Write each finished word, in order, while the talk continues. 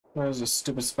What does this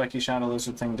stupid spiky shadow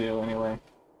lizard thing do anyway?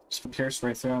 Just pierce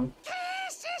right through him.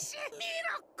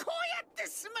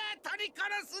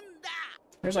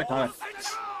 Here's iconic.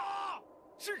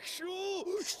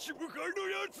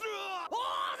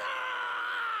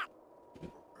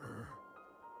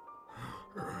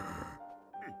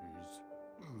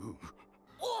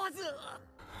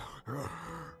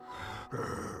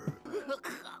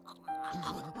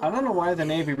 I don't know why the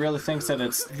Navy really thinks that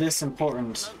it's this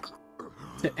important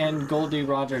to end Goldie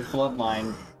Roger's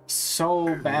bloodline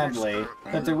so badly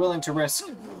that they're willing to risk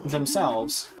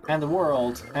themselves and the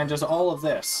world and just all of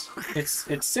this.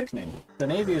 It's sickening. The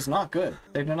Navy is not good.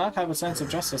 They do not have a sense of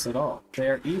justice at all. They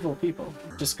are evil people.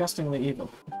 Disgustingly evil.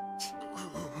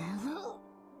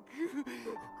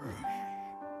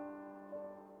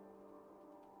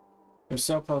 They're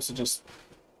so close to just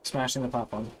smashing the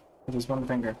platform with his one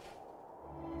finger.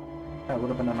 That would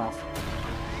have been enough.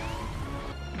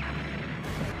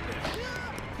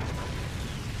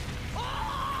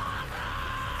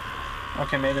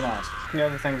 Okay, maybe not. The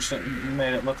other thing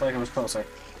made it look like it was closer.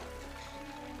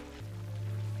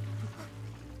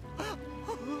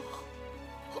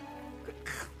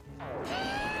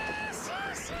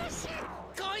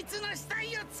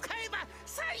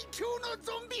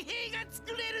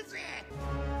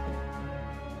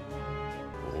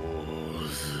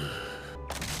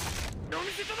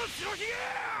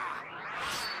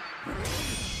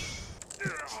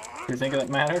 You think that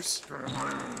matters?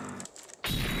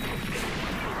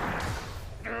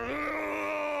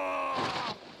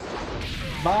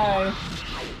 Bye!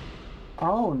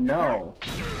 Oh no!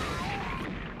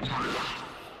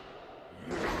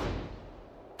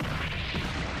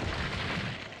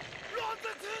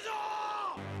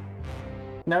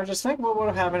 Now just think what would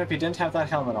have happened if he didn't have that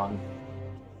helmet on.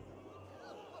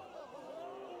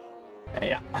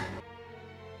 Yeah.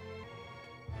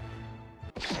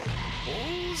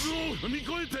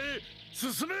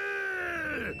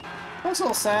 That's a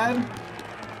little sad.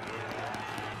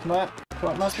 But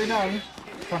what must be done?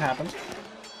 What happened?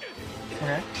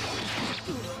 Okay.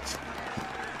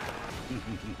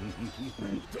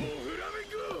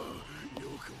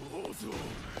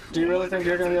 Do you really think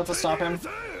you're gonna be able to stop him?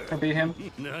 Or beat him?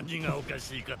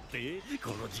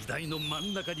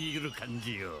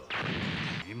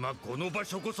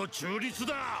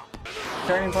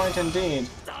 Turning point indeed.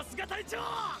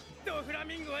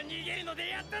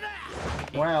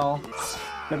 Well,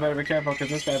 they better be careful because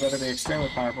this guy better be extremely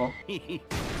powerful.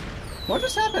 What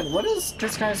just happened? What is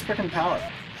this guy's freaking power?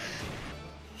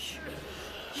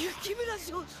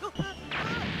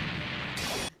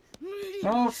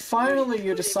 Oh, finally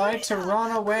you decide to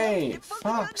run away!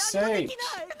 Fuck's sake!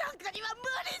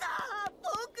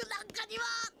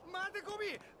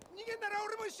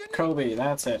 Coby,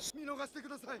 that's it.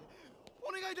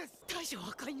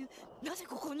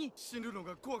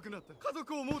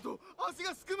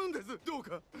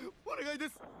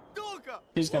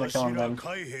 He's gonna kill him then.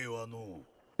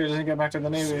 If he doesn't get back to the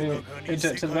Navy,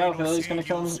 to the battlefield, he's gonna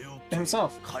kill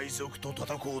himself.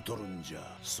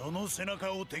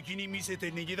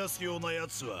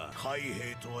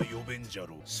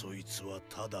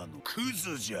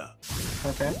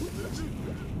 Okay.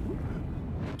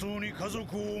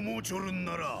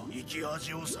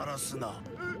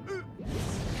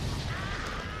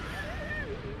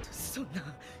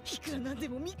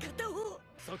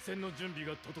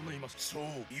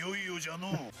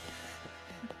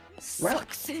 Well,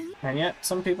 and yet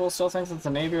some people still think that the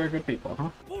Navy are good people,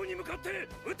 huh?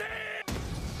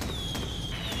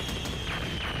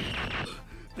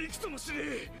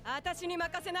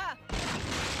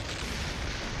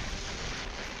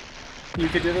 You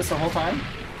could do this the whole time?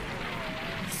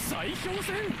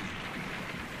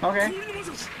 Okay.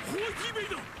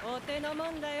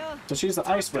 So she's the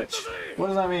Ice Witch. What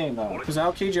does that mean, though? Because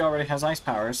Aokiji already has ice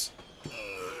powers.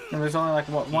 And there's only like,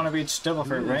 what, one of each devil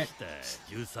fruit, right?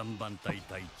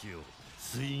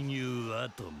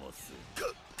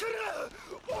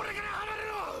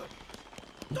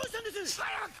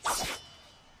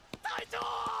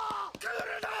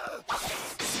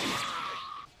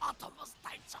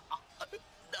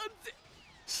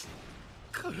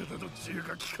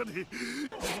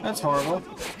 That's horrible.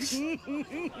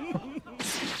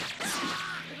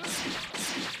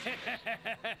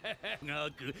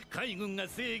 海軍が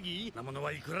正義なもの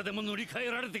はいくらでも塗り替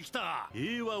えられてきた。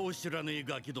平和を知らねえ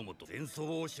ガキどもと戦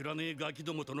争を知らねえガキ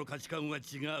どもとの価値観は違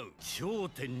う。頂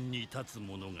点に立つ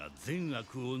者が善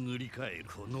悪を塗り替える。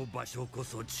この場所こ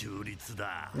そ中立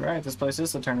だ。 Right, this place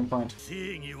is the turning point.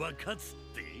 正義は勝つっ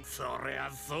て、そり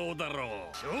ゃそうだろう。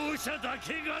勝者だ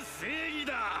けが正義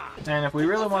だ。 And if we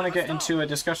really want to get into a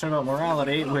discussion about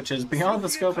morality, which is beyond the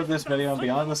scope of this video and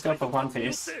beyond the scope of One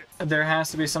Piece, there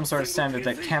has to be some sort of standard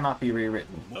that cannot be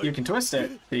rewritten. You can twist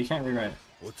it, but you can't rewrite it.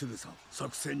 What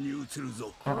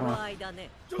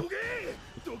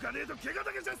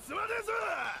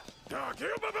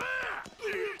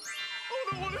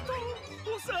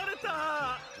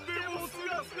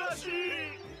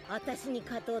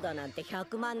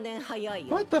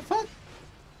the fuck?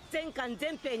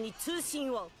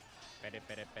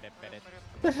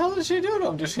 The hell did she do to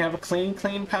him? Does she have a clean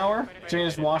power? Does she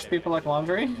just wash people like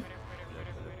laundry?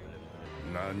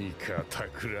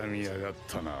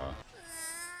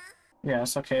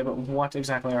 Yes, okay, but what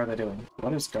exactly are they doing?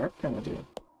 What is Garp gonna do?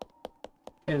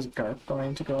 Is Garp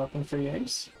going to go up and free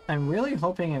Ace? I'm really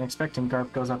hoping and expecting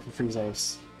Garp goes up and frees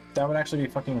Ace. That would actually be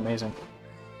fucking amazing.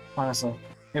 Honestly.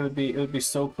 It would be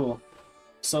so cool.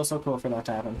 So cool for that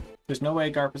to happen. There's no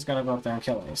way Garp is gonna go up there and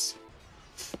kill Ace.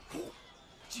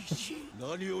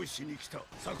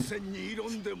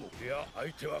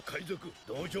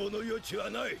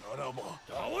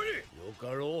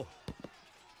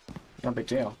 Don't big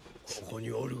deal.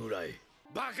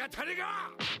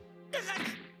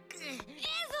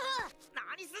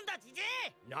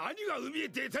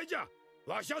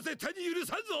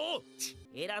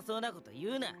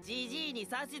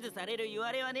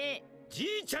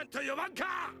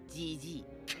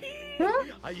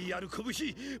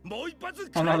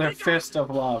 Another fist of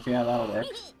love, yeah, that'll work.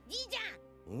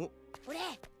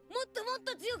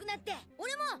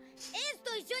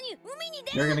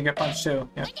 You're gonna get punched too,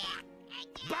 yeah.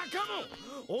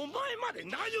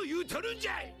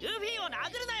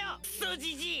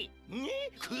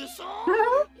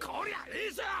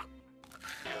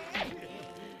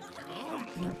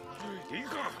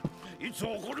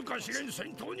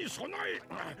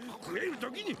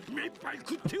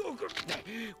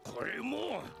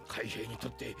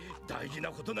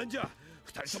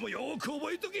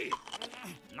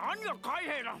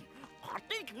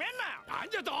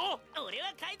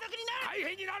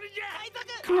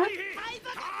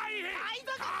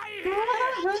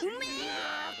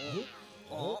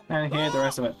 And he ate the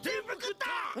rest of it.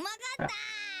 Yeah.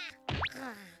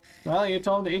 Well, you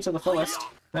told them to eat to the fullest.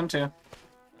 Them too.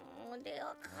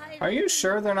 Are you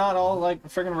sure they're not all, like,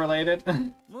 friggin' related?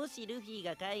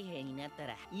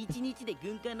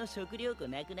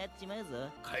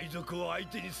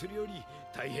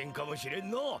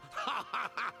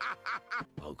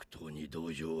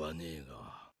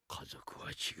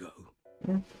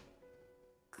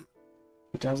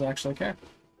 He does actually care.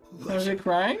 Was he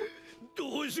crying?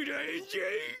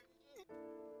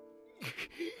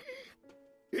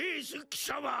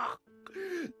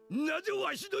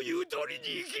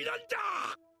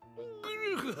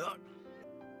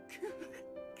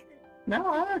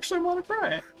 Now I actually want to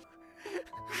cry.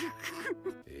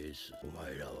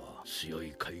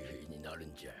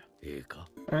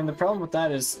 I mean, the problem with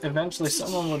that is eventually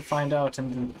someone would find out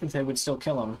and they would still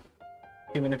kill him.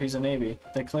 Even if he's a Navy.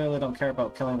 They clearly don't care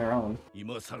about killing their own.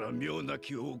 Really?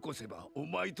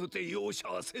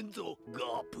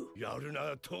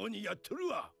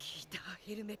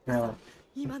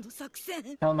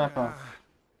 Helmeppo.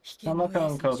 Helmeppo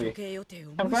and Coby.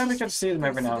 I'm glad we get to see them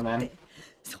every now and then.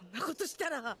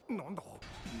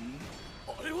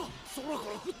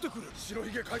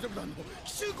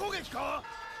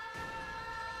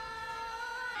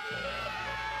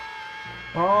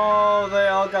 Oh, they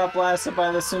all got blasted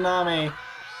by the tsunami.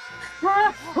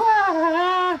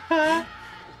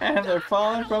 And they're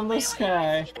falling from the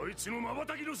sky.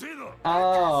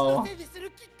 Oh.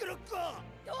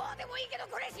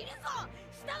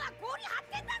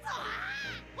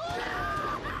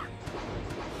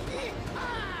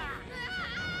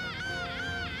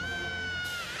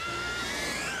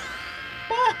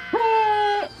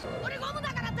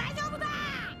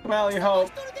 Well, you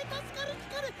hope.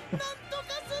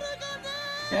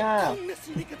 Yeah.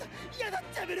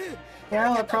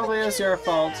 Well, it probably is your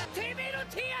fault.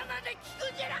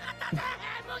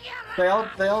 They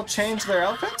all changed their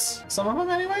outfits? Some of them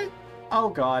anyway? Oh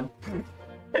god.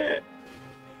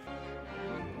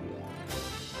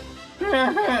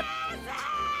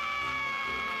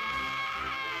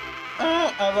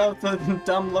 I love the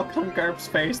dumb look on Garp's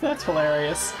face. That's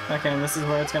hilarious. Okay, and this is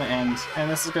where it's going to end. And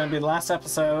this is going to be the last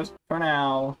episode for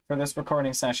now for this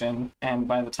recording session. And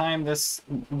by the time this,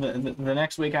 the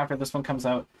next week after this one comes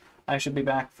out, I should be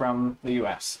back from the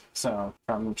US. So,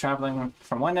 from traveling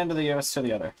from one end of the US to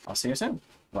the other. I'll see you soon.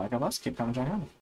 Bye, God bless. Keep coming, Dragon.